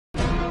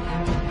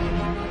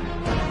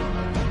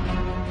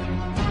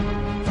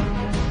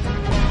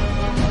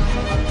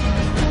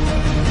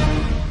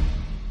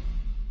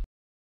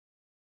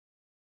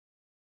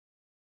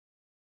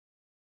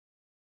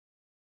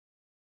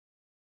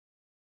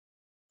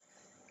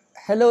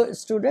Hello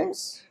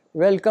students,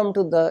 welcome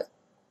to the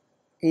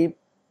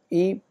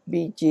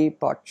EBG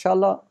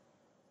Pathshala.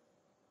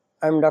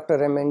 I am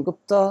Dr. M.N.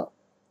 Gupta,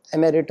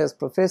 Emeritus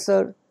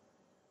Professor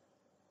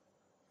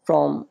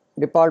from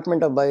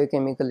Department of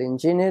Biochemical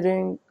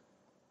Engineering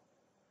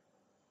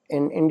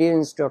in Indian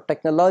Institute of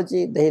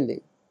Technology,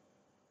 Delhi.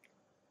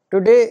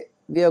 Today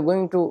we are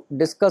going to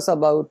discuss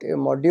about a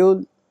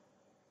module,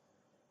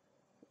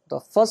 the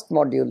first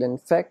module in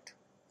fact,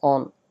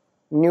 on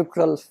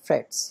neutral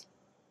fats.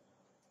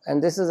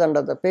 And this is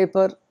under the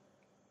paper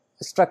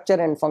Structure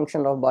and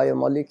Function of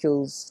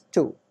Biomolecules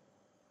 2.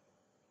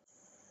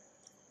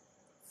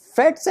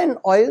 Fats and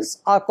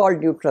oils are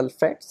called neutral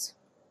fats.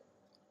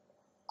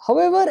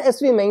 However, as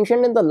we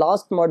mentioned in the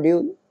last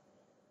module,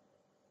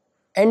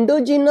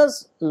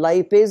 endogenous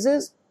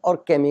lipases or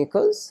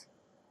chemicals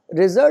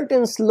result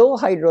in slow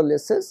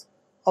hydrolysis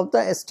of the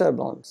ester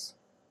bonds.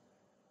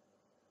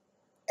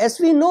 As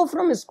we know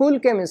from school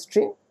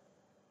chemistry,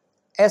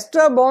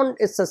 ester bond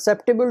is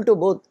susceptible to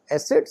both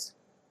acids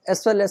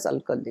as well as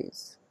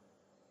alkalis.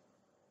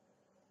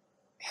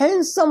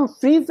 Hence, some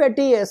free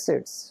fatty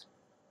acids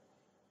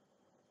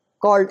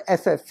called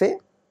FFA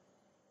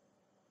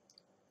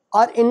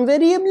are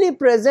invariably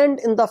present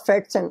in the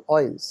fats and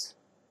oils.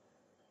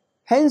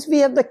 Hence, we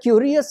have the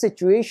curious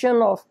situation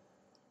of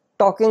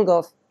talking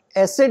of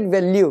acid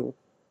value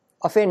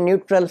of a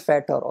neutral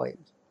fat or oil.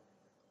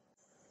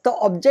 The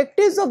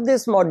objectives of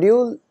this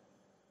module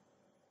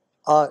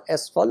are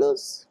as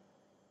follows.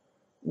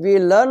 We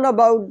learn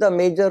about the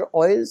major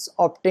oils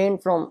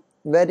obtained from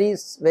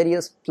various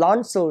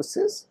plant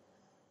sources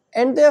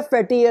and their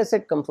fatty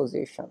acid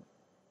composition.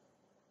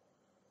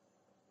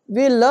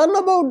 We learn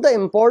about the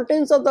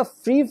importance of the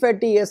free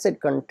fatty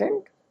acid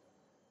content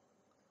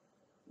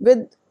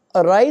with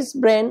a rice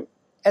bran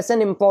as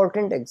an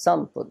important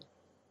example.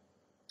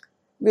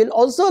 We will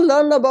also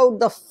learn about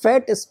the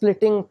fat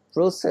splitting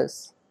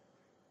process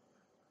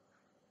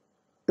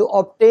to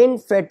obtain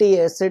fatty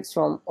acids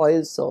from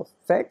oils of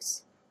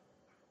fats,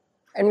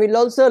 and we will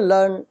also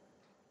learn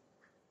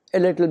a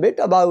little bit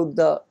about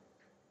the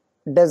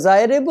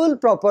desirable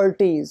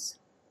properties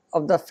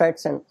of the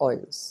fats and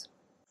oils.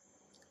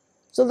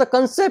 So the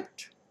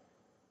concept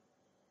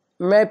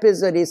map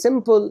is very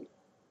simple.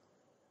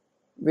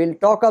 We will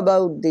talk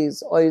about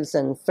these oils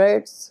and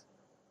fats,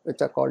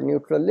 which are called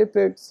neutral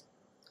lipids.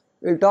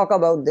 We will talk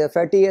about their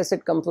fatty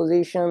acid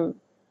composition.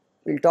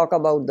 We will talk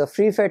about the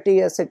free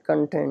fatty acid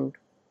content.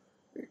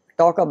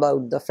 Talk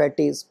about the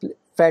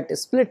fat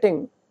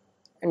splitting,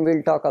 and we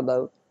will talk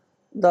about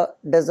the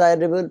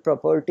desirable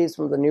properties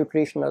from the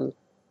nutritional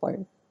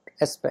point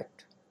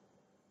aspect.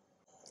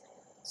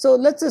 So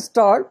let us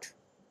start.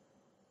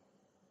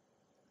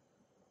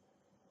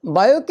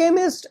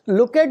 Biochemists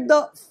look at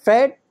the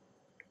fat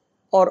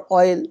or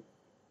oil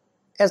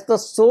as the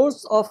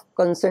source of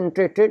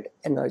concentrated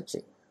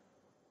energy.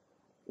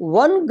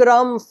 1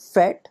 gram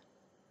fat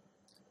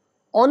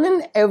on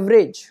an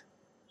average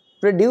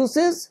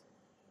produces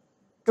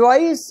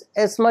twice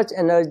as much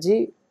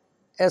energy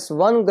as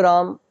 1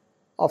 gram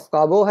of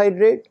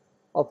carbohydrate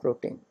or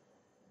protein.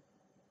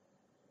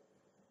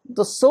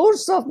 The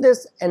source of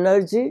this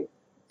energy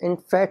in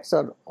fats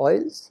or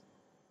oils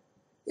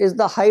is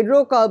the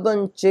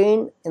hydrocarbon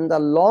chain in the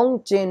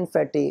long chain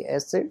fatty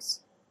acids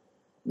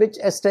which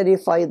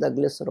esterify the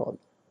glycerol.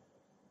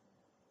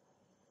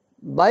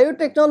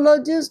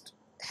 Biotechnologists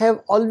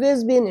have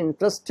always been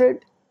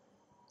interested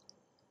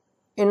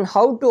in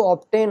how to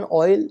obtain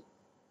oil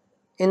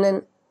in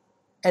an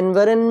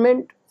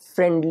environment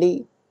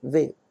friendly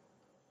way.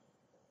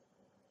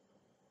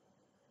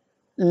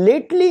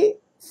 Lately,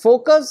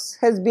 focus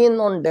has been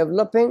on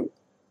developing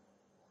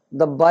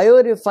the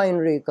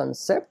biorefinery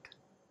concept,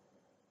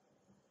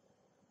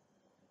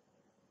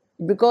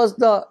 because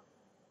the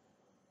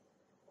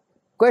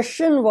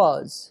question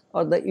was,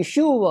 or the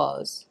issue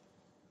was,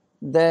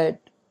 that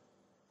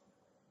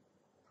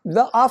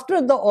after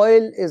the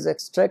oil is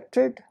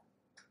extracted,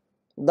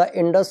 the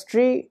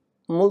industry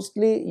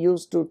mostly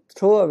used to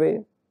throw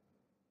away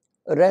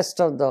rest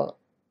of the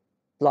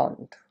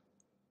plant,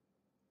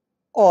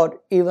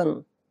 or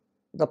even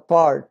the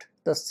part,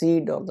 the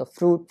seed or the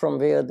fruit from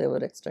where they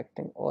were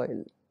extracting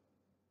oil.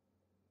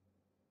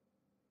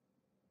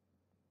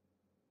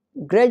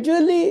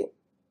 Gradually,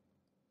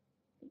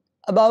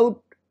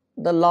 about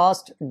the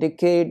last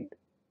decade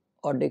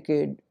or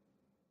 2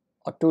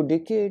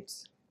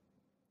 decades,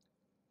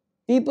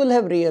 people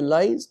have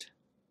realized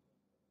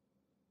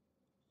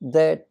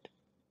that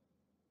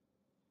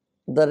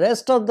the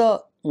rest of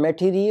the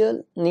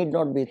material need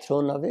not be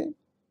thrown away.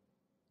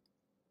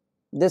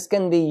 This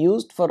can be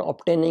used for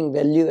obtaining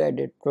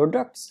value-added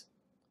products.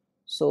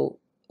 So,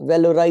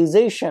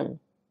 valorization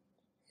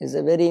is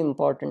a very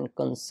important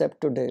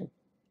concept today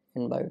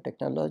in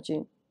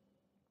biotechnology.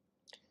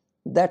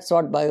 That's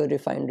what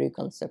biorefinery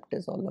concept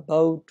is all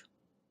about.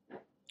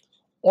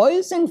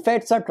 Oils and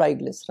fats are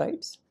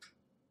triglycerides.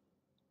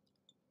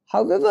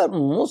 However,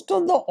 most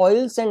of the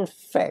oils and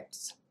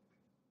fats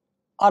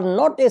are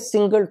not a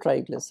single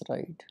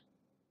triglyceride.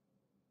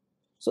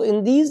 So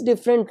in these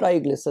different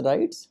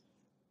triglycerides,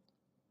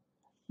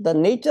 the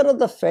nature of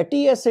the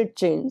fatty acid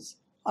chains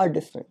are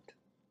different.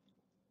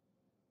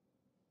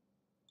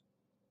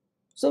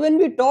 So when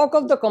we talk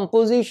of the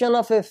composition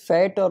of a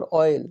fat or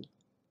oil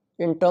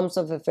in terms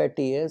of a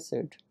fatty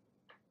acid,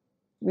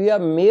 we are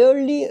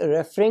merely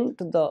referring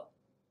to the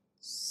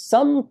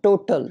sum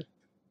total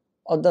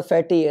of the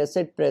fatty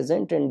acid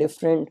present in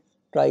different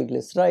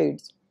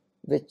triglycerides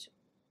which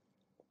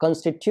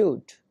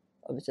constitute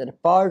or which are a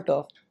part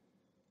of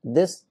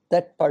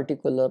that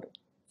particular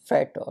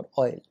fat or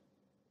oil.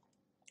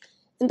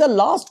 In the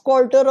last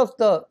quarter of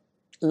the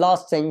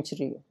last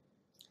century,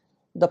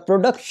 the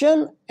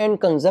production and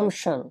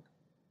consumption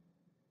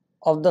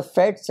of the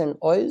fats and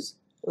oils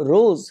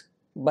rose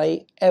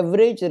by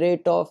average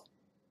rate of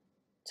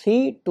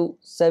 3 to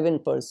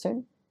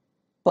 7%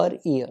 per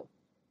year.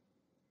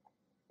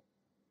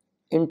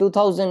 In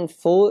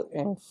 2004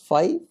 and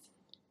 5,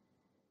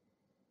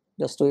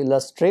 just to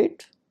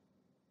illustrate,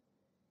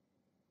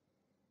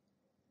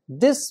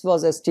 this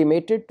was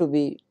estimated to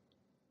be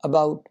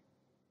about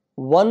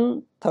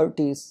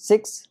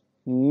 136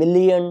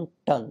 million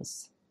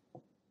tons.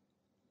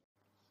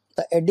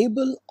 The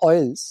edible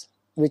oils,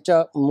 which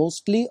are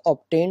mostly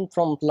obtained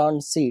from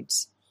plant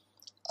seeds,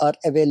 are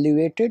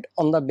evaluated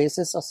on the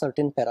basis of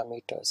certain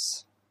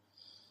parameters.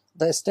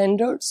 The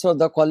standards for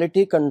the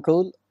quality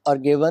control are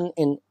given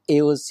in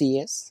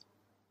AOCS,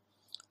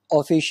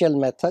 official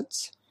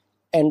methods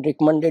and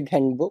recommended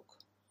handbook,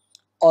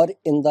 or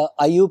in the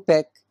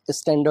IUPAC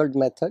standard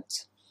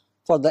methods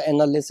for the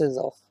analysis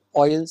of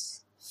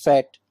oils,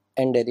 fat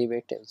and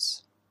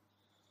derivatives.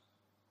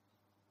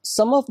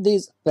 Some of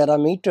these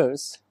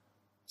parameters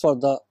for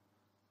the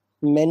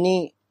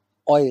many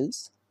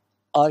oils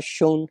are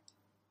shown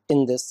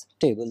in this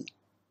table.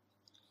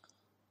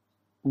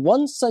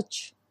 One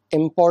such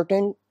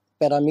important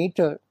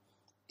parameter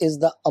is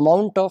the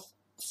amount of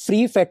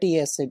free fatty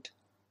acid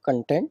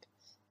content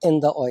in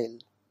the oil.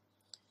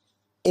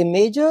 A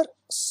major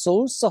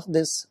source of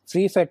this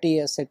free fatty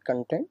acid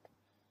content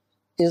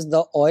is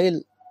the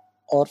oil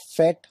or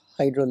fat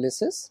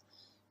hydrolysis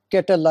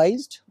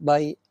catalyzed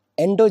by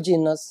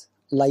endogenous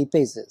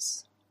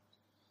lipases.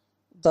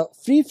 The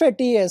free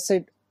fatty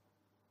acid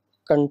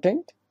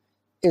content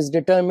is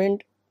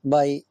determined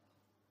by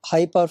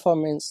high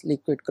performance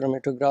liquid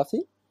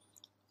chromatography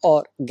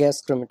or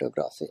gas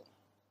chromatography.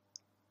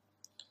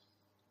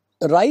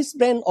 Rice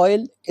bran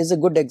oil is a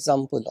good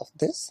example of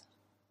this.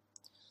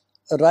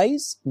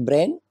 Rice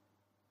bran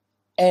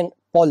and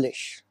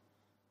polish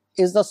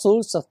is the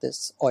source of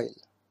this oil.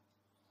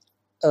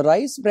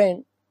 Rice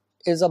bran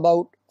is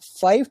about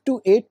 5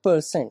 to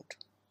 8%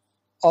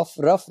 of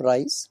rough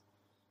rice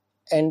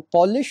and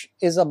polish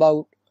is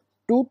about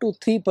 2 to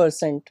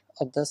 3%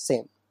 of the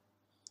same.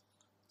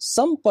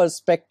 Some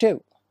perspective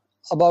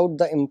about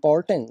the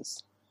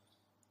importance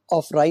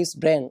of rice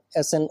bran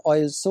as an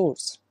oil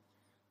source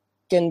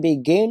can be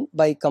gained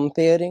by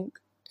comparing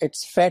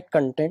its fat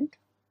content,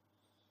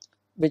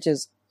 which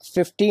is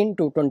 15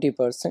 to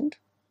 20%,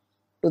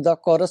 to the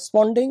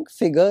corresponding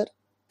figure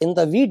in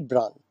the wheat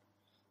bran,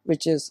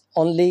 which is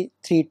only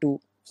 3 to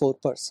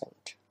 4%.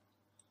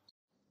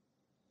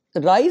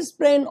 Rice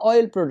bran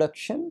oil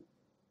production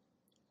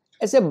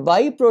as a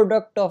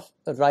byproduct of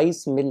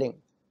rice milling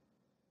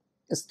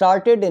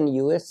started in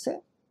USA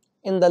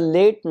in the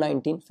late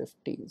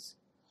 1950s.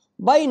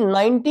 By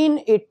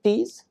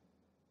 1980s,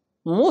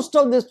 most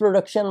of this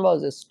production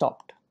was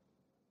stopped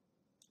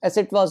as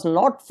it was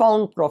not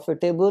found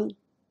profitable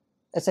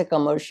as a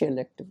commercial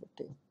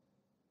activity.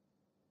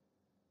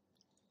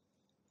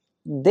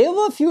 There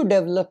were few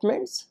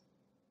developments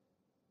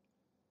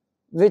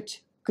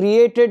which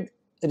created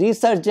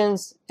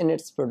resurgence in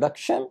its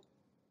production,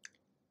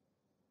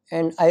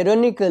 and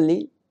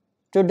ironically,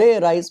 today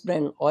rice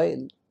bran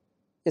oil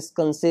is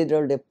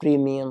considered a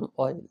premium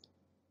oil.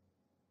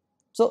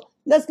 So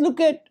let's look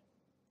at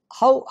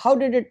how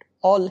did it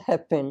all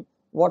happen,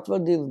 what were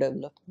the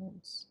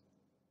developments,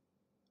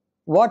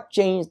 what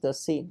changed the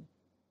scene.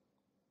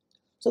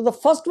 So the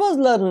first was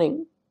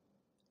learning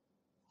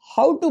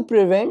how to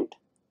prevent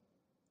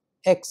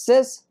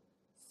excess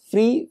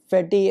free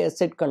fatty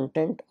acid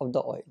content of the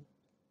oil.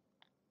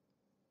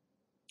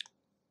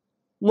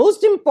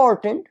 Most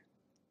important,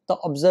 the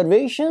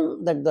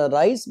observation that the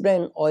rice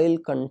bran oil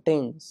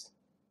contains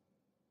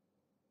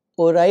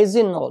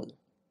oryzanol,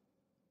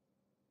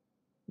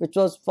 which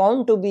was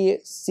found to be a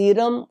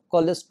serum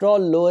cholesterol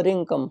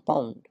lowering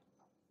compound,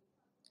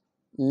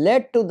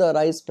 led to the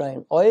rice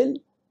bran oil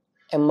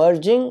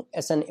emerging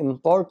as an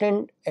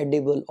important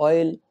edible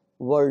oil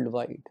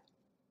worldwide.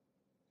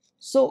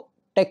 So,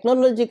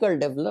 technological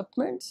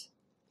developments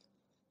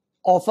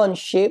often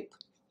shape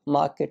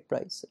market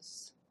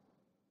prices.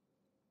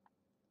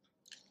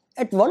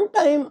 At one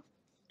time,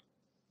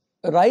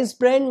 rice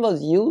bran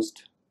was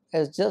used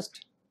as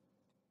just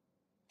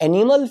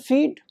animal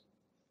feed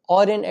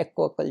or in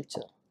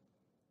aquaculture.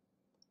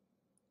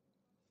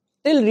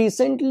 Till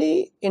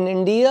recently in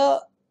India,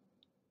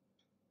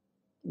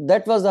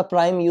 that was the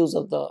prime use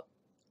of the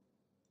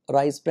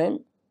rice bran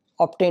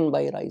obtained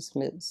by rice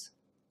mills.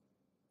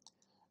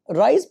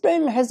 Rice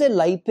bran has a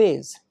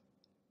lipase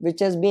which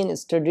has been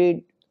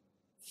studied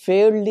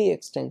fairly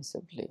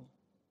extensively.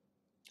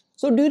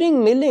 So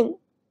during milling,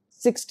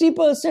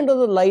 60% of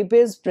the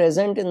lipase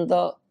present in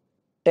the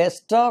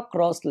testa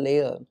cross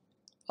layer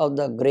of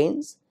the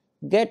grains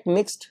get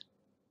mixed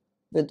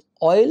with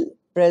oil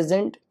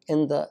present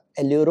in the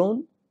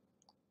aileron,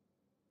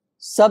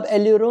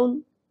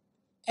 sub-aileron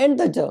and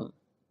the germ.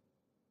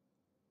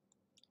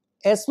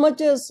 As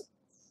much as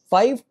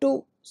 5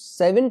 to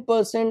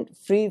 7%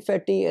 free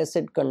fatty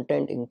acid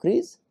content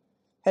increase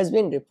has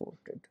been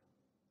reported.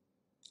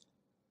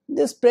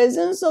 This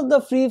presence of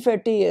the free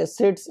fatty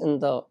acids in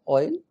the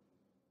oil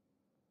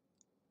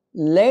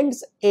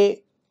lends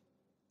a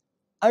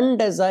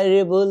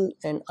undesirable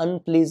and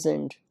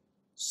unpleasant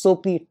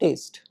soapy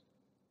taste.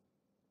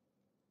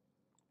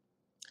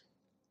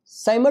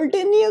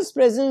 Simultaneous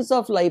presence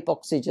of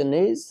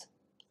lipoxygenase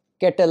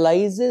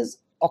catalyzes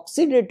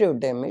oxidative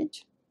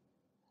damage,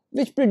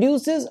 which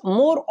produces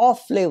more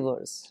off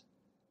flavors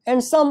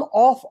and some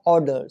off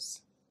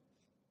odors.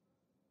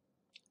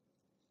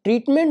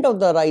 Treatment of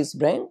the rice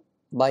bran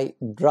by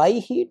dry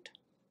heat,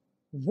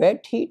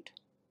 wet heat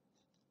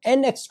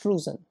and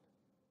extrusion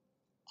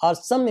are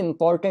some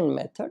important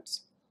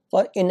methods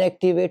for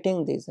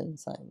inactivating these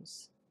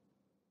enzymes.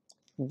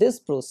 This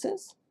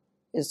process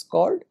is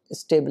called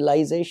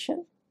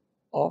stabilization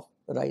of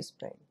rice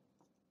bran.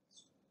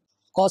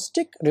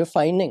 Caustic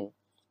refining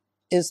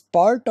is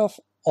part of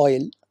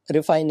oil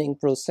refining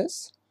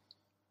process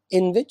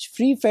in which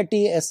free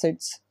fatty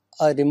acids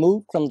are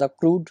removed from the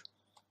crude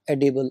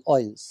edible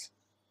oils.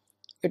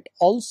 It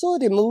also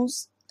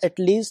removes at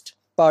least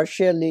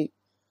partially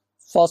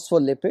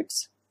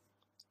phospholipids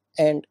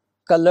and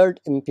colored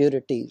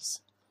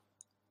impurities.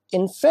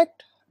 In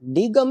fact,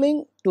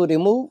 degumming to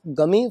remove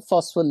gummy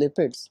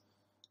phospholipids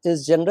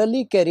is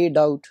generally carried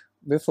out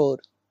before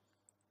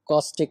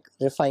caustic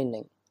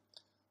refining.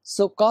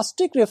 So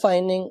caustic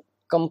refining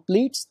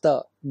completes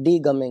the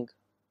degumming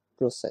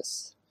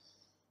process.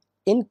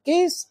 In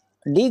case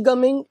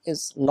degumming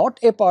is not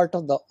a part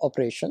of the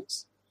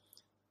operations,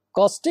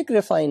 caustic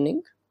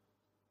refining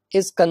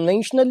is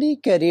conventionally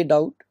carried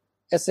out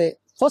as a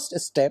first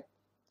step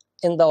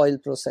in the oil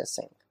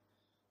processing.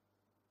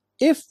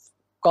 If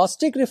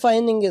caustic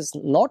refining is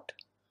not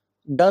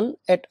done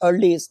at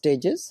early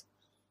stages,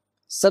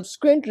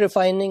 subsequent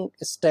refining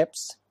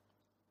steps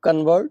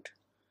convert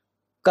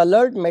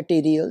colored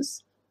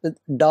materials with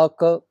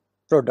darker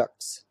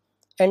products,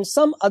 and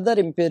some other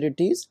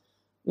impurities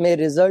may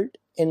result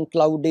in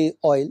cloudy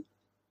oil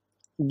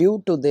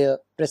due to their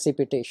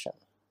precipitation.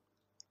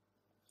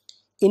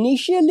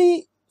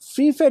 Initially,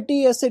 free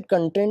fatty acid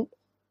content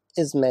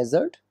is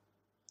measured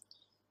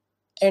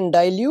and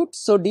dilute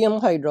sodium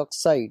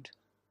hydroxide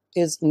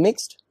is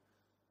mixed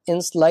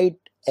in slight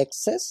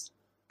excess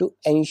to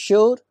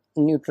ensure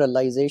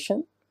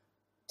neutralization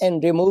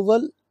and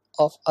removal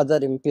of other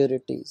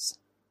impurities.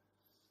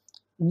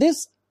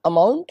 This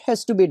amount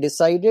has to be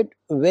decided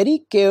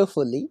very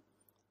carefully,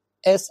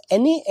 as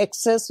any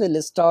excess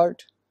will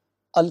start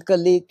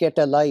alkali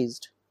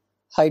catalyzed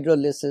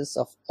hydrolysis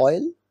of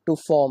oil to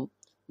form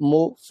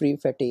more free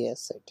fatty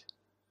acid.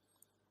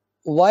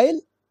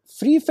 While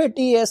free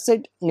fatty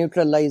acid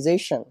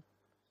neutralization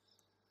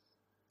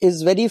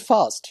is very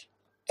fast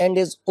and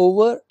is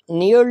over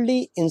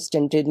nearly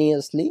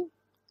instantaneously,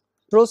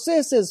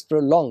 process is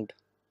prolonged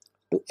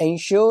to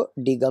ensure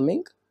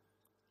degumming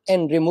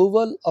and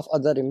removal of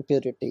other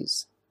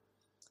impurities.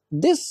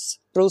 This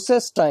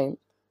process time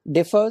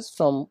differs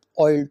from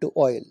oil to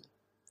oil.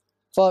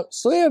 For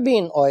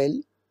soybean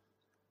oil,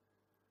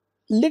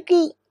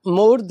 little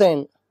more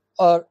than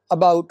or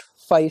about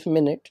 5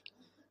 minutes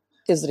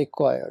is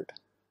required.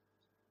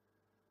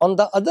 On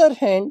the other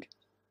hand,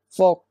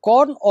 for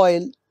corn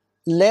oil,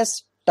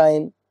 less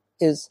time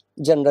is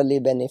generally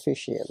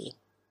beneficial.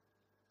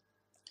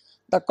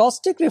 The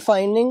caustic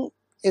refining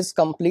is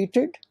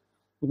completed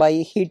by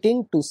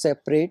heating to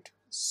separate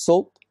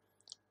soap,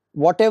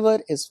 whatever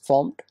is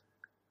formed,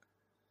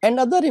 and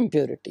other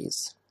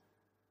impurities.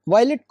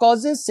 While it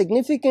causes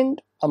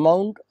significant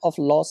amount of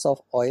loss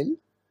of oil,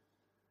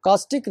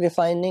 caustic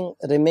refining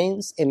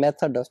remains a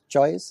method of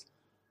choice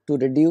to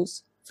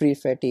reduce free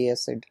fatty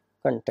acid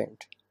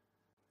content.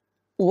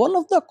 One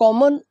of the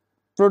common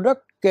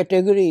product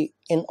category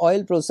in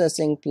oil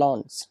processing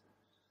plants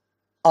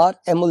are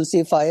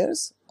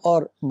emulsifiers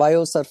or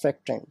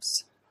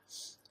biosurfactants.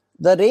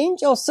 The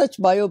range of such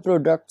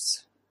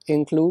bioproducts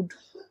include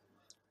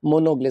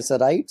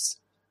monoglycerides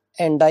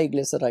and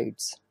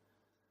diglycerides,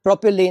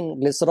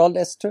 propylene glycerol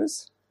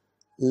esters,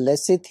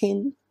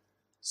 lecithin,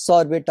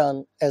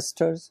 sorbitan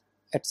esters,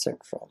 etc.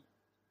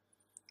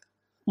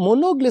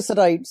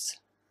 Monoglycerides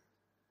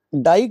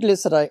and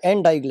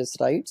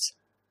diglycerides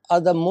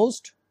are the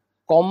most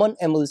common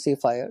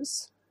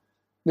emulsifiers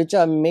which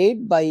are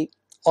made by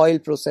oil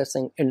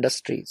processing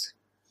industries.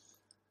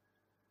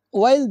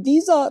 While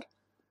these are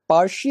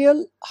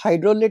partial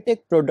hydrolytic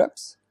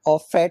products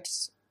of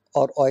fats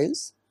or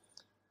oils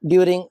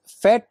during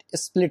fat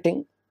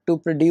splitting to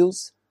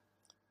produce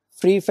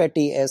free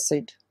fatty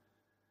acid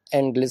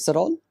and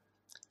glycerol,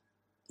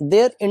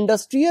 their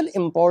industrial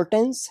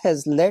importance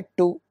has led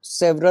to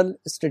several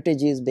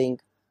strategies being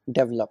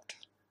developed.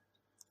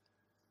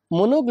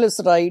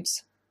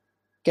 Monoglycerides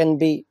can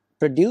be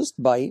produced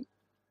by,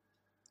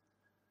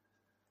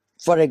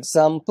 for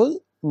example,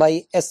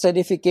 by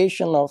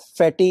esterification of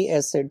fatty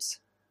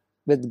acids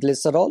with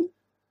glycerol.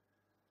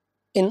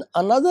 In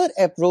another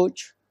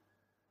approach,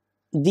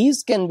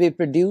 these can be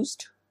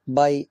produced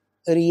by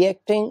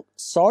reacting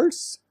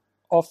salts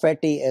of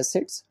fatty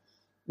acids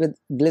with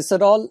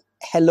glycerol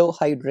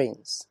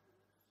halohydranes.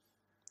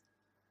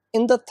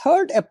 In the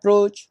third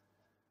approach,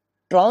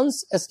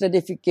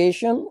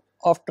 trans-esterification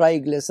of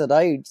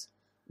triglycerides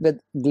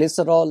with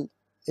glycerol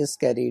is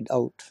carried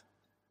out.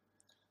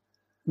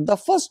 The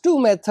first two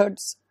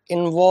methods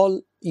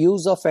involve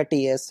use of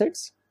fatty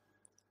acids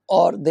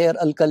or their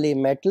alkali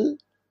metal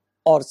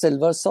or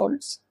silver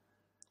salts.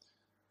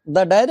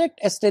 The direct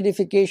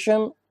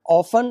esterification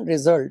often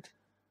results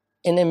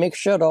in a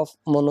mixture of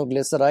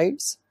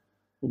monoglycerides,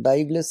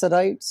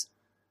 diglycerides,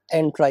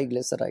 and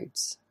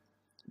triglycerides.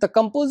 The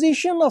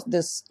composition of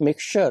this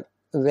mixture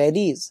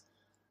varies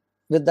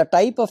with the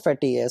type of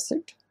fatty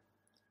acid,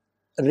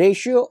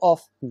 ratio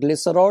of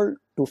glycerol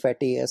to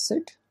fatty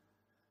acid,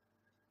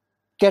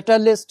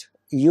 catalyst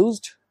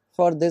used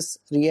for this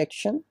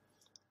reaction,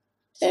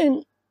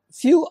 and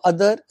few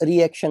other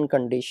reaction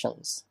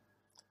conditions.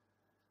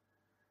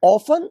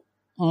 Often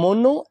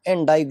mono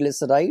and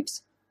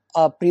diglycerides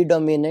are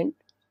predominant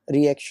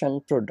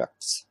reaction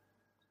products.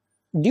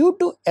 Due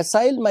to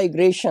acyl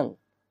migration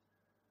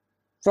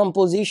from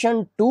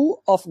position 2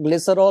 of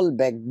glycerol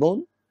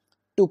backbone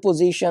to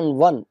position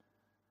 1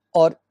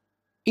 or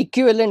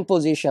equivalent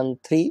position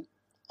 3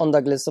 on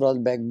the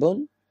glycerol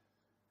backbone,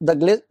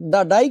 the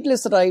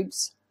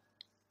diglycerides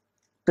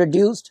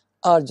produced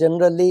are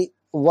generally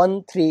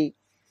 1,3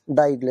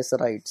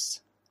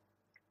 diglycerides.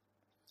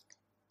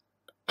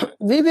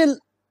 We will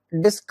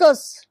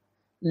discuss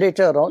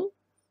later on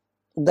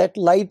that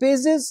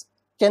lipases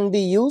can be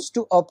used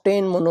to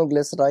obtain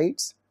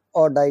monoglycerides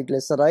or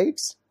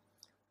diglycerides.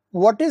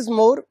 What is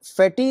more,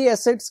 fatty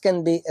acids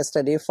can be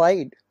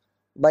esterified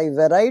by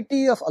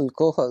variety of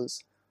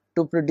alcohols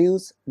to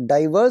produce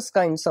diverse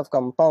kinds of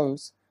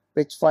compounds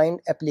which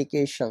find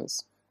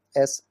applications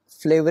as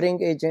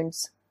flavoring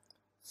agents,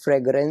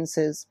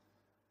 fragrances,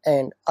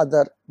 and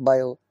other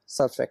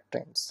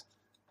biosurfactants.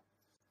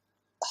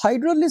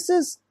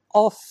 Hydrolysis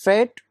of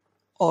fat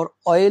or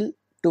oil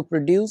to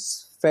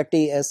produce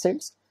fatty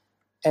acids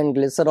and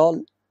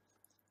glycerol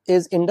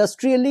is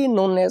industrially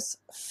known as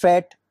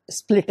fat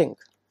splitting.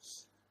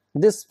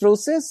 This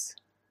process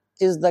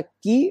is the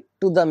key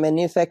to the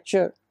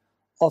manufacture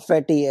of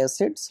fatty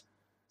acids,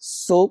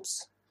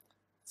 soaps,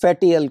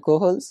 fatty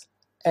alcohols,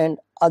 and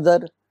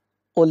other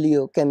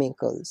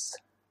oleochemicals.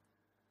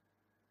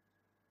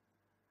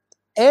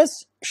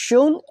 As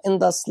shown in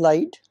the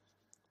slide,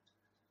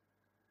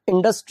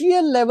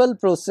 industrial level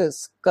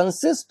process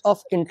consists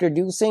of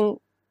introducing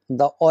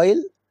the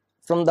oil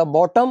from the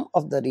bottom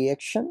of the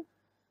reaction,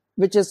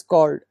 which is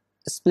called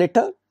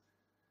splitter,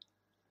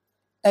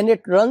 and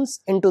it runs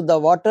into the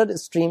water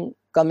stream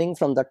coming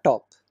from the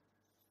top.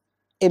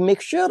 A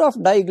mixture of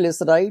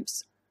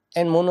diglycerides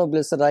and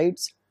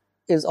monoglycerides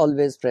is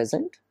always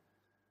present.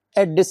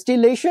 At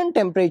distillation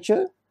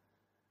temperature,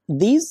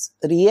 these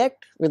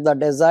react with the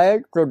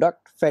desired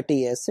product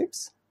fatty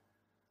acids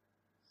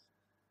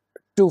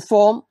to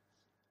form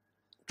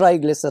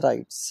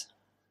triglycerides.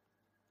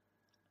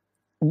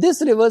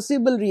 This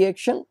reversible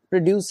reaction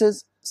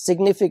produces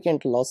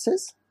significant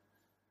losses.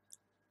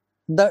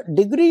 The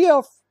degree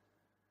of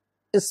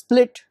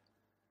split,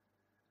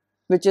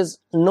 which is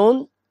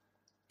known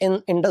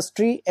in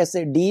industry as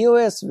a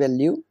DOS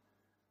value,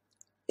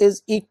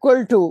 is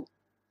equal to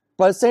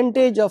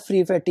percentage of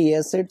free fatty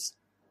acids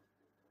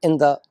in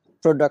the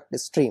product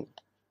stream.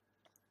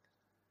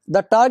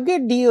 The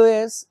target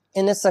DOS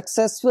in a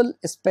successful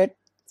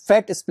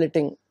fat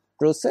splitting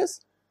process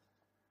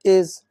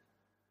is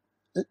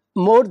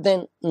more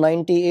than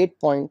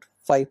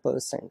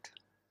 98.5%.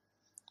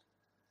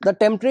 The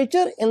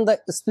temperature in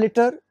the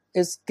splitter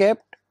is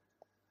kept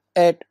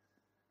at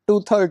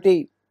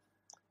 230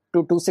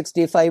 to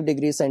 265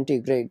 degrees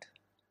centigrade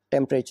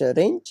temperature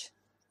range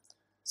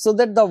so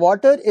that the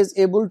water is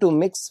able to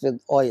mix with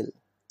oil.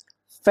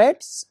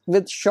 Fats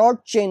with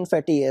short chain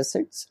fatty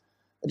acids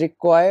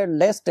require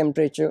less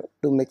temperature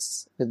to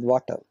mix with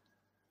water.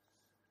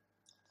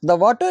 The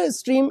water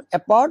stream,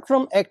 apart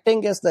from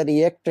acting as the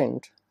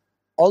reactant,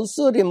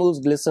 also removes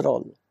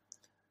glycerol.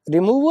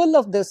 Removal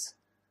of this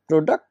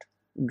product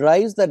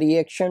drives the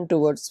reaction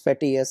towards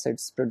fatty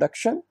acids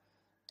production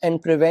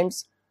and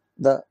prevents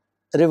the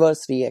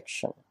reverse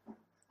reaction.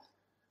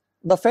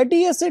 The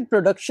fatty acid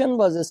production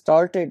was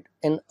started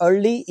in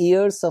early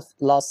years of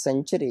last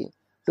century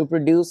to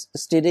produce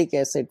stearic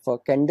acid for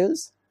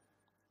candles.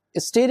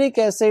 Stearic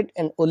acid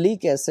and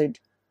oleic acid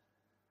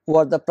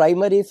were the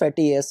primary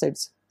fatty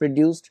acids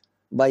produced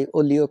by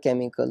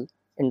oleochemical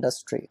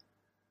industry.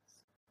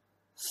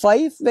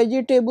 5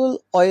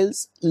 vegetable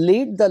oils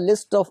lead the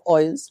list of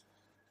oils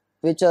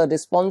which are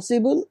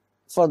responsible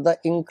for the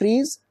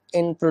increase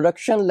in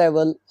production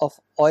level of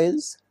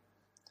oils,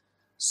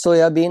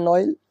 soybean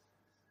oil,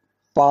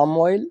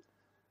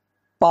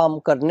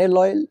 palm kernel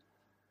oil,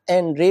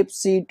 and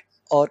rapeseed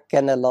or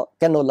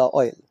canola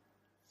oil.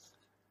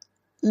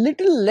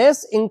 Little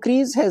less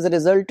increase has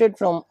resulted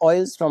from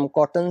oils from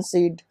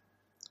cottonseed,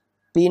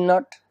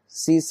 peanut,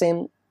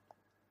 sesame,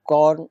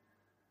 corn,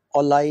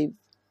 olive,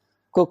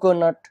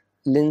 coconut,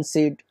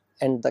 linseed,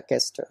 and the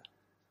castor.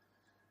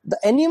 The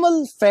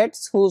animal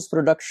fats whose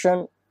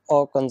production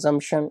or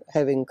consumption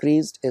have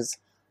increased is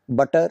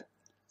butter,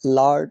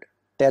 lard,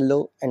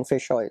 tallow, and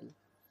fish oil.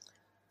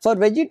 For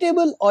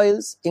vegetable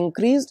oils,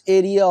 increased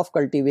area of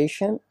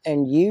cultivation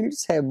and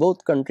yields have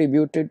both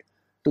contributed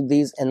to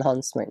these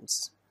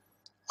enhancements.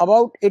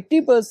 About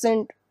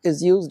 80%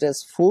 is used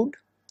as food,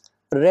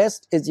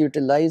 rest is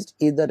utilized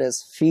either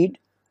as feed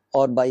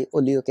or by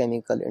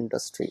oleochemical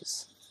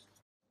industries.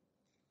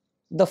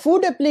 The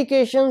food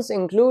applications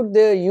include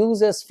their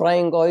use as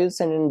frying oils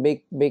and in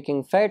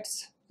baking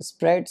fats,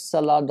 spreads,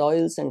 salad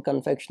oils, and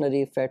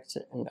confectionery fats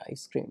and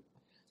ice cream.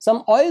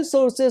 Some oil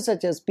sources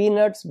such as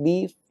peanuts,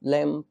 beef,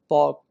 lamb,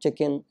 pork,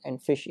 chicken, and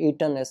fish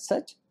eaten as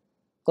such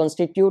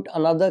constitute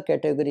another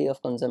category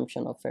of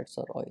consumption of fats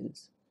or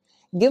oils.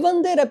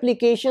 Given their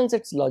applications,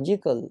 it's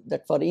logical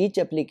that for each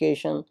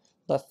application,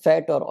 the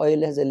fat or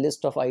oil has a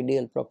list of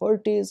ideal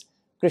properties.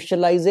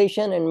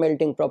 Crystallization and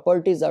melting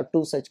properties are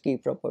two such key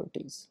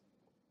properties.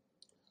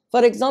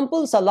 For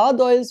example,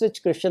 salad oils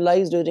which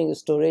crystallize during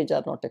storage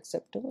are not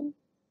acceptable.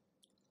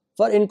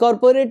 For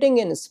incorporating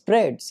in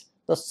spreads,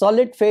 the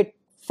solid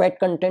fat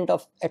content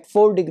at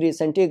 4 degrees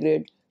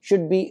centigrade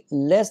should be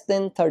less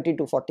than 30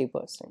 to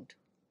 40%.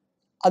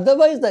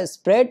 Otherwise, the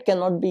spread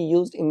cannot be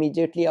used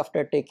immediately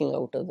after taking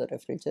out of the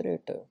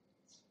refrigerator.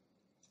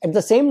 At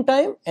the same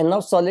time,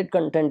 enough solid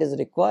content is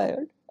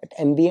required at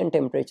ambient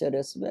temperature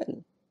as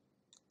well.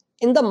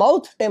 In the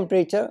mouth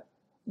temperature,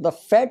 the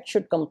fat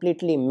should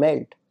completely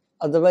melt.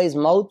 Otherwise,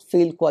 mouth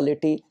feel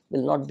quality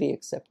will not be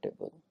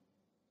acceptable.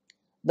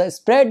 The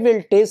spread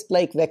will taste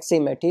like waxy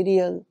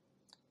material.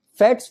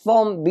 Fats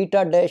form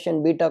beta dash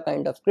and beta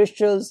kind of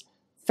crystals.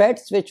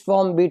 Fats which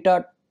form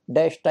beta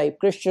dash type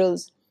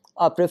crystals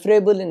are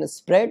preferable in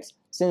spreads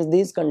since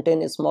these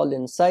contain a small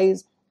in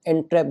size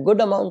and trap good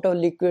amount of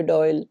liquid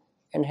oil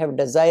and have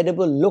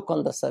desirable look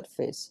on the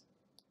surface.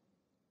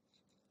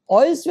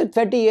 Oils with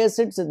fatty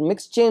acids with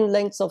mixed chain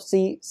lengths of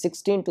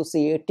C16 to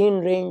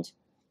C18 range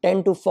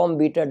tend to form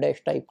beta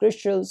dash type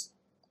crystals.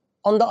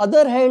 On the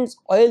other hand,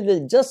 oil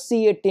with just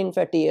C18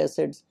 fatty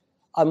acids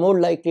are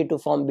more likely to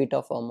form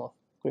beta form of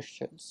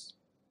crystals.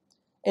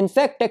 In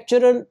fact,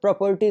 textural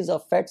properties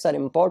of fats are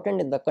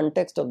important in the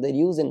context of their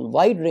use in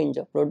wide range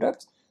of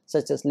products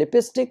such as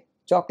lipstick,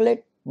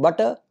 chocolate,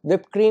 butter,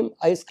 whipped cream,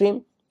 ice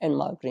cream, and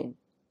margarine.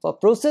 For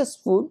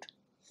processed food,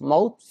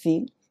 mouth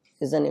feel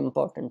is an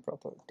important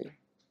property.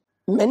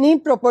 Many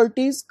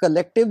properties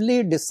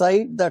collectively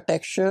decide the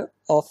texture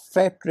of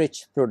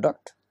fat-rich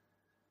product.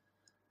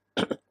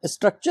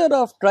 Structure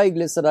of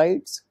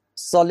triglycerides,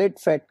 solid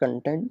fat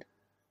content,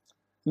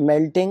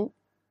 melting,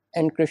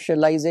 and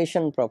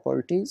crystallization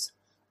properties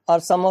are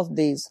some of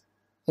these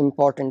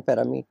important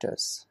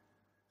parameters.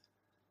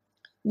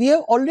 We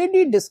have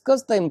already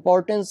discussed the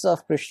importance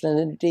of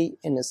crystallinity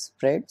in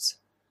spreads.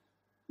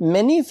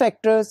 Many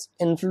factors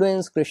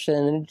influence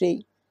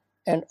crystallinity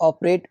and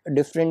operate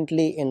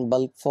differently in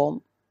bulk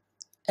form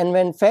and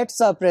when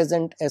fats are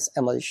present as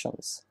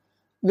emulsions,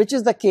 which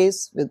is the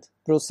case with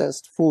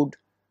processed food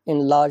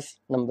in large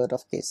number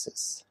of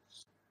cases.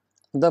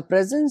 The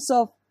presence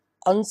of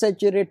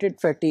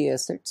unsaturated fatty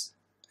acids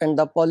and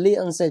the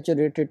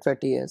polyunsaturated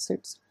fatty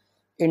acids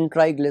in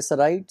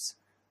triglycerides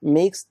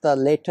makes the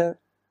latter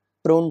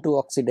prone to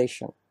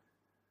oxidation.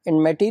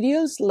 In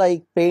materials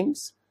like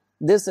paints,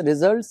 this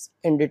results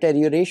in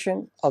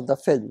deterioration of the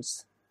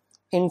films.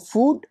 In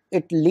food,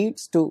 it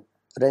leads to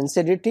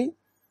rancidity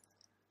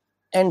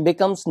and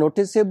becomes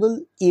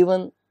noticeable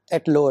even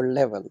at lower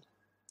level.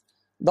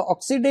 The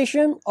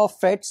oxidation of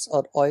fats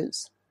or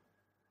oils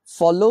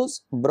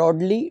follows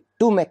broadly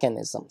two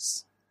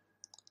mechanisms.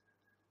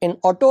 In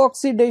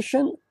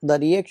autooxidation, the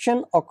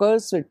reaction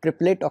occurs with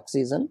triplet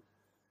oxygen.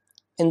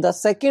 In the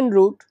second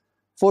route,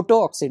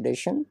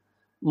 photooxidation,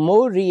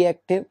 more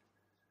reactive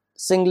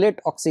singlet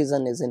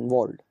oxygen is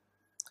involved.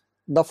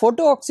 The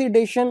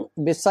photooxidation,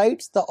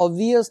 besides the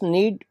obvious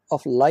need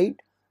of light,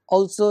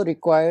 also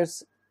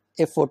requires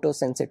a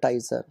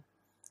photosensitizer.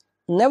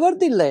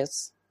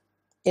 Nevertheless,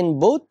 in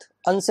both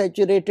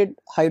unsaturated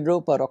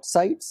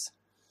hydroperoxides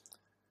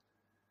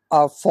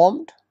are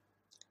formed,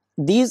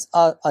 these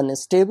are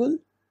unstable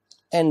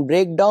and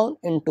break down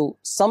into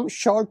some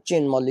short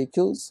chain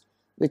molecules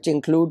which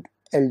include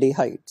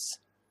aldehydes.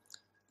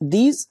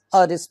 These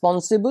are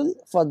responsible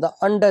for the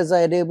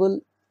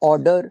undesirable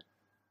odor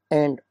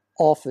and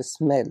off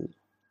smell.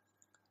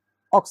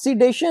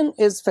 Oxidation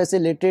is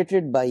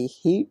facilitated by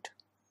heat,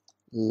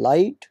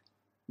 light,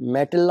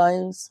 metal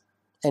ions,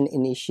 and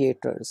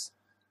initiators.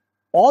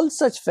 All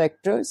such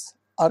factors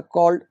are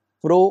called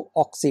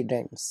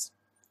pro-oxidants.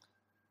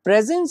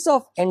 Presence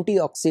of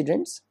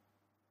antioxidants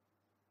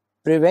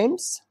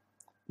prevents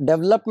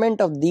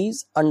development of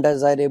these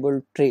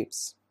undesirable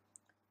traits.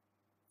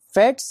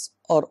 Fats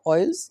or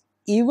oils,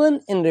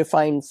 even in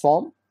refined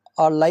form,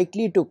 are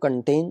likely to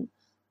contain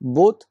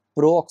both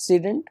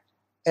pro-oxidant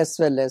as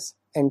well as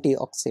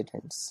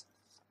antioxidants.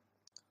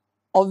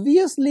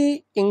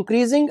 Obviously,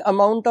 increasing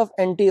amount of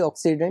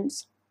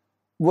antioxidants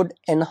would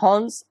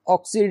enhance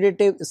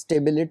oxidative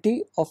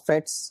stability of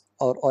fats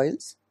or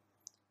oils.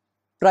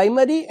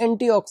 Primary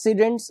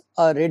antioxidants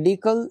are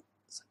radical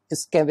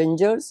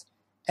scavengers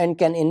and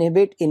can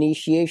inhibit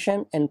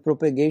initiation and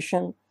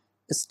propagation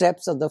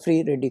steps of the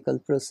free radical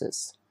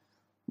process.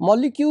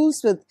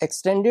 Molecules with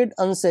extended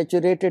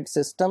unsaturated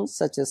systems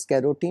such as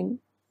carotene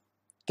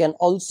can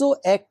also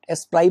act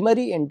as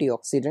primary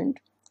antioxidant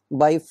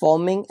by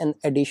forming an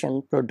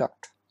addition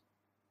product.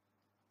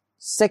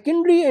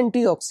 Secondary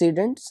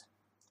antioxidants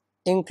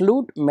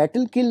include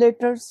metal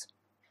chelators.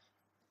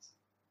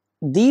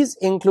 These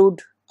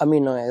include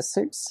amino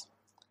acids.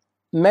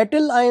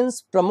 Metal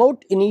ions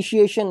promote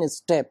initiation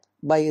step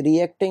by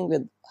reacting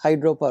with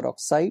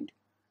hydroperoxide.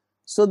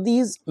 So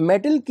these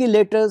metal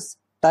chelators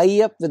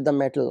tie up with the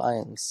metal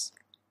ions.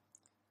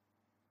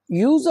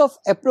 Use of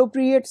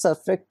appropriate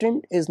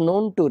surfactant is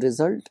known to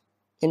result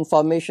in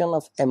formation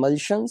of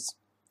emulsions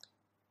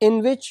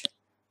in which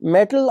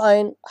metal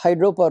ion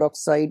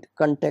hydroperoxide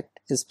contact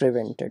is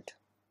prevented.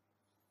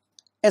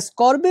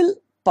 Ascorbyl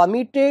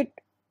palmitate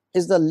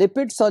is the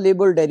lipid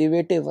soluble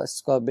derivative of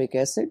ascorbic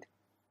acid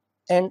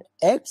and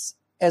acts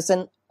as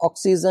an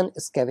oxygen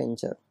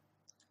scavenger.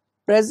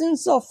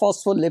 Presence of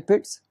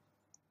phospholipids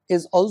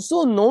is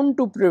also known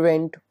to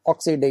prevent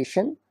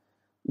oxidation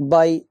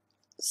by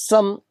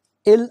some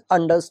ill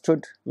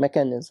understood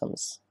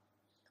mechanisms.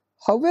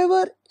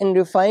 However, in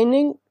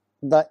refining,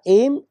 the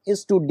aim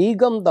is to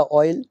degum the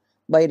oil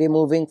by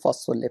removing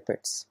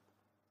phospholipids.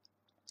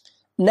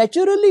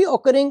 Naturally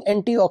occurring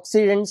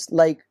antioxidants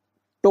like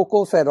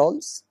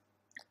tocopherols,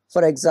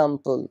 for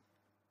example,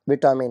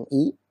 vitamin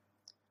E,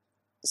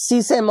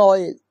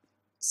 sesamol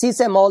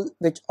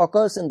which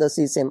occurs in the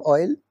sesame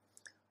oil,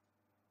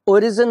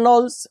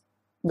 oryzanols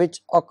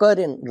which occur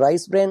in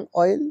rice bran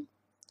oil,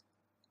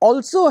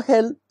 also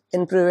help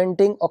in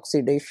preventing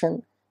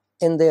oxidation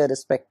in their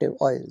respective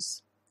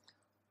oils.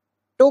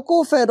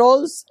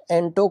 Tocopherols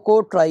and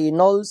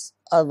tocotrienols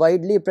are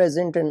widely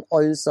present in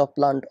oils of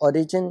plant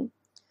origin.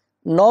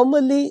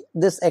 Normally,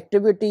 this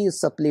activity is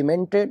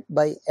supplemented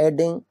by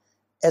adding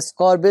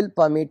ascorbyl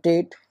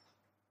palmitate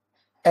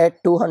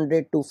at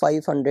 200 to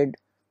 500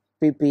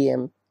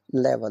 ppm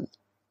level.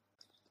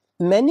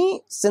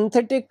 Many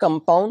synthetic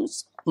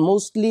compounds,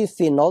 mostly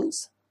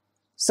phenols,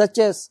 such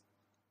as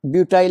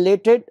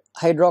butylated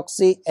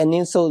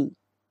hydroxyanisole,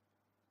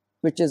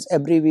 which is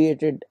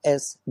abbreviated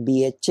as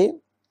BHA,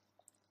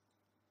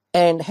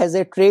 and has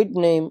a trade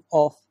name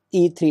of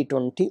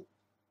E320.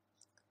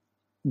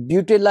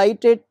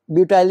 Butylated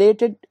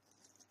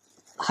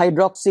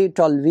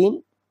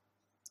hydroxytoluene,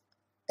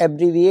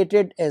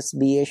 abbreviated as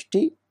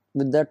BHT,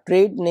 with the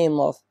trade name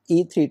of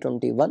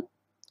E321.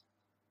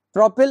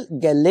 Propyl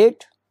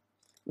gallate,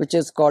 which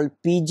is called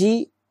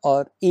PG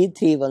or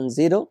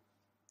E310,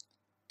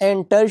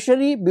 and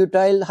tertiary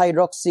butyl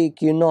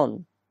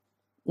hydroxyquinone,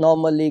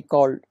 normally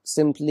called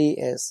simply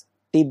as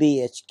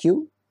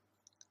TBHQ,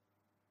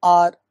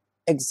 are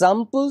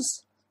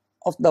examples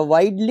of the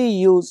widely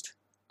used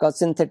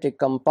synthetic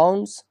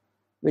compounds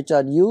which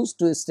are used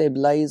to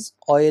stabilize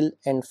oil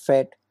and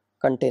fat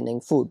containing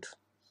food.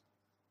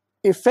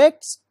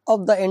 Effects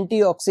of the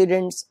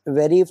antioxidants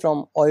vary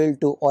from oil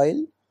to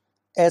oil,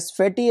 as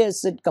fatty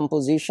acid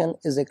composition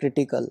is a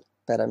critical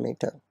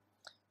parameter.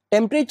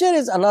 Temperature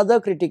is another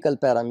critical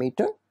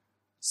parameter.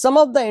 Some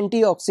of the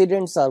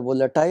antioxidants are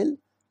volatile,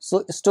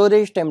 so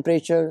storage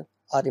temperature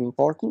are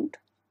important.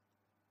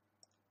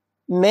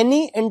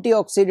 Many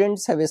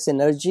antioxidants have a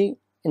synergy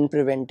in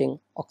preventing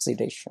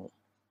oxidation.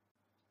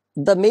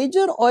 The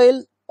major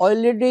oil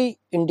already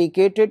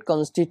indicated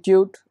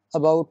constitute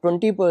about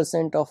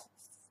 20% of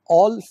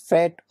all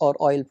fat or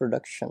oil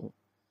production.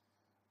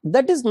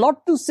 That is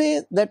not to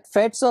say that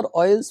fats or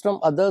oils from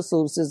other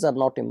sources are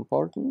not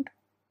important.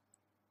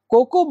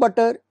 Cocoa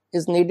butter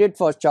is needed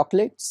for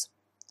chocolates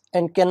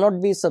and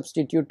cannot be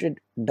substituted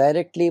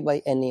directly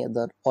by any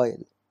other oil.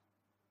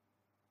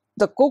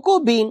 The cocoa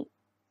bean,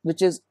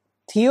 which is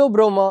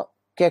Theobroma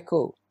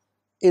cacao,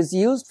 is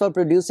used for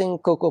producing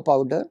cocoa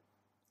powder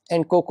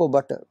and cocoa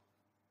butter.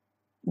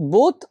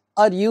 Both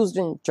are used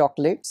in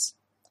chocolates.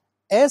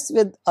 As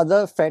with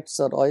other fats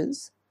or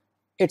oils,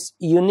 its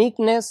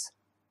uniqueness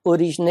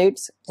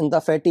originates in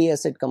the fatty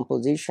acid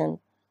composition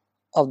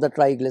of the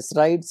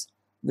triglycerides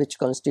which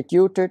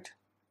constitute it.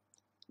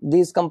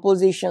 These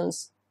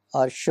compositions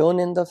are shown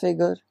in the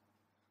figure.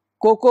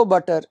 Cocoa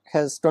butter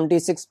has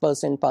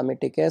 26%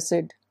 palmitic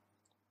acid,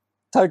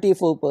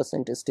 34%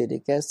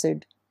 stearic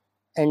acid,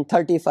 and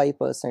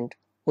 35%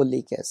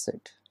 oleic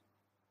acid.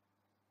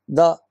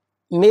 The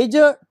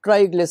major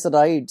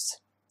triglycerides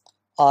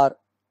are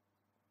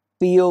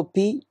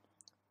POP,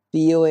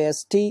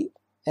 POST,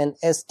 and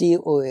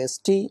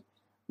STOST,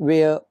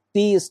 where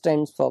P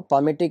stands for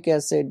palmitic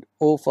acid,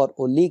 O for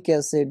oleic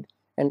acid,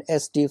 and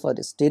St for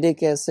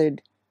stearic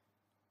acid.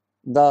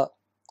 The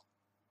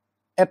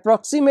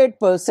approximate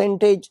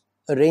percentage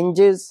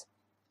ranges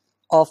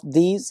of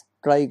these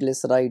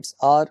triglycerides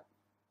are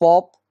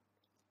POP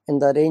in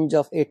the range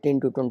of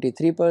 18 to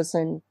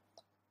 23%,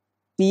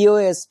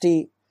 POST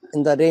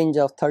in the range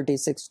of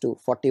 36 to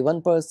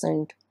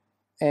 41%,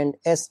 and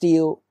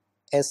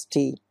STOST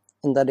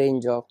in the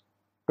range of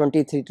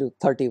 23 to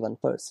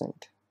 31%.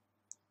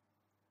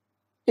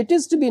 It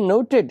is to be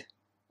noted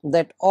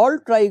that all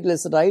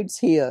triglycerides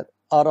here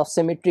are of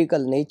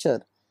symmetrical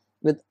nature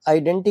with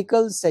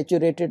identical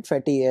saturated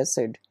fatty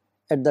acid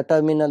at the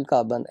terminal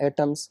carbon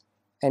atoms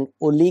and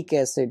oleic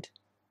acid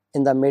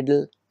in the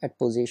middle at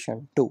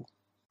position 2.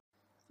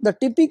 The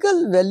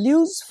typical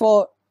values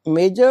for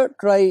major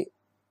triacyl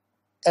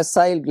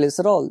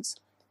glycerols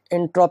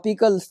in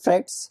tropical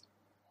fats,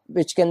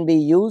 which can be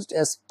used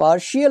as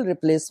partial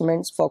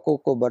replacements for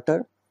cocoa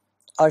butter,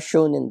 are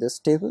shown in this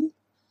table.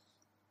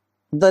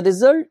 The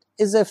result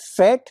is a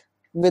fat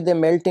with a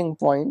melting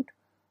point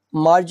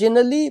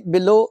marginally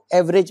below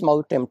average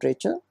mouth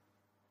temperature.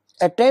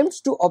 Attempts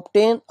to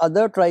obtain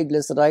other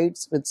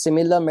triglycerides with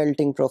similar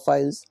melting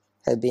profiles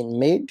have been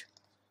made.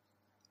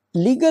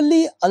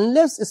 Legally,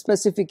 unless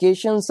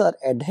specifications are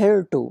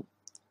adhered to,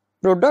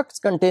 products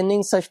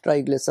containing such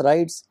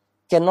triglycerides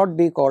cannot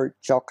be called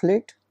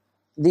chocolate.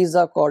 These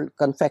are called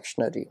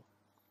confectionery.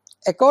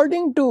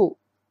 According to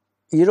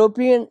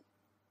European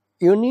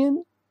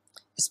Union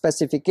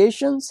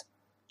specifications,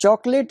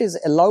 chocolate is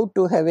allowed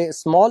to have a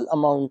small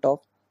amount of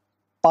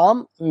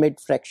palm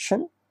mid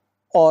fraction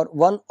or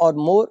one or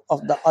more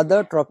of the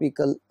other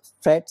tropical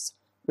fats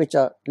which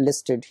are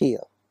listed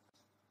here.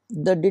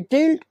 The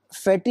detailed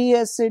fatty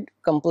acid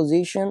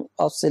composition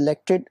of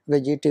selected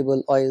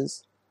vegetable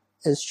oils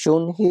is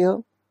shown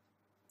here.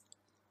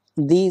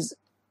 These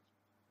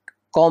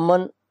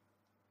common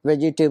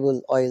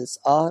vegetable oils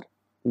are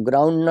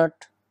groundnut,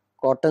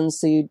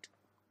 cottonseed,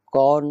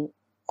 corn,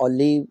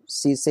 olive,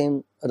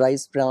 sesame,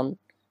 rice bran,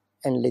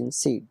 and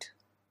linseed.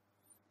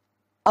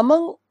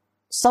 Among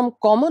some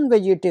common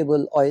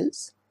vegetable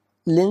oils,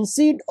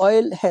 linseed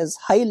oil has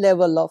high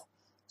level of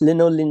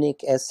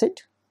linolenic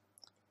acid.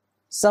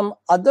 Some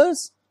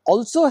others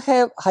also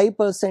have high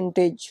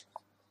percentage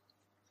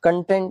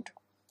content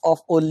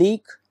of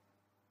oleic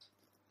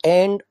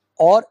and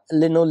or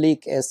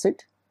linoleic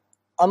acid.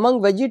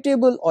 Among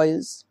vegetable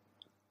oils,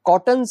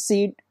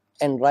 cottonseed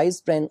and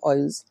rice bran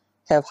oils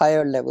have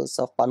higher levels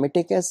of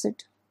palmitic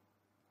acid.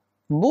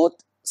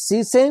 Both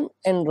sesame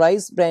and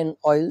rice bran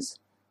oils,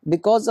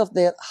 because of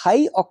their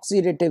high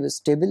oxidative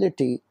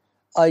stability,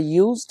 are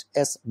used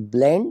as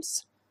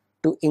blends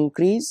to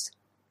increase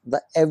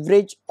the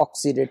average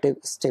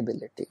oxidative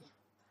stability.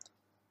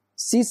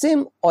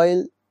 Sesame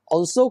oil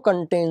also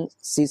contains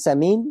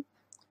sesamine,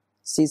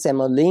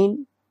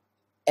 sesamoline,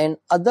 and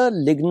other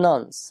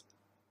lignans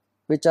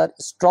which are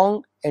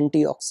strong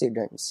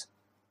antioxidants.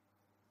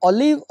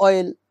 Olive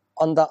oil,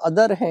 on the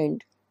other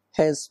hand,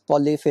 has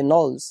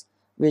polyphenols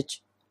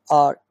which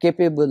are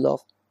capable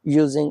of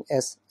using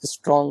as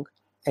strong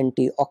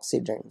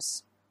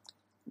antioxidants.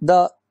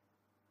 The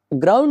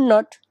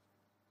groundnut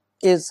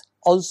is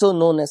also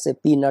known as a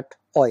peanut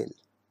oil.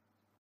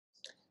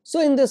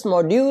 So in this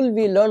module,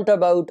 we learnt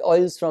about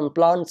oils from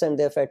plants and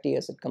their fatty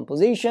acid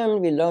composition.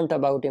 We learnt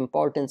about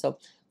importance of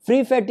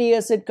free fatty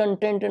acid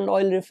content in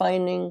oil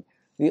refining.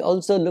 We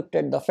also looked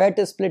at the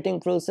fat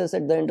splitting process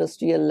at the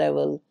industrial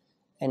level,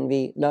 and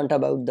we learnt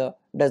about the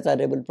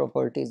desirable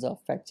properties of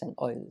fats and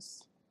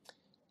oils.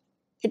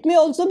 It may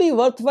also be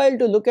worthwhile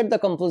to look at the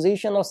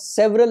composition of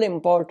several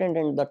important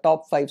and the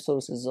top 5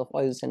 sources of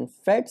oils and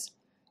fats.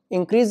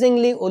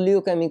 Increasingly,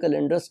 oleochemical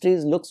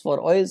industries looks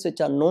for oils which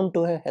are known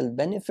to have health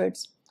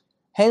benefits.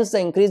 Hence, the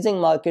increasing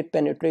market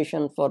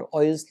penetration for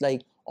oils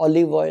like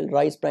olive oil,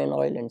 rice bran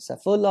oil, and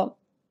safflower.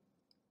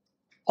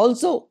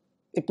 Also,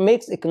 it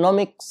makes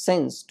economic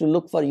sense to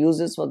look for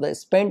uses for the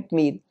spent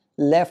meal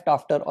left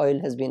after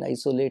oil has been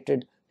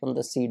isolated from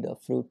the seed or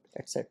fruit,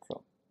 etc.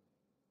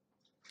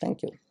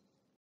 Thank you.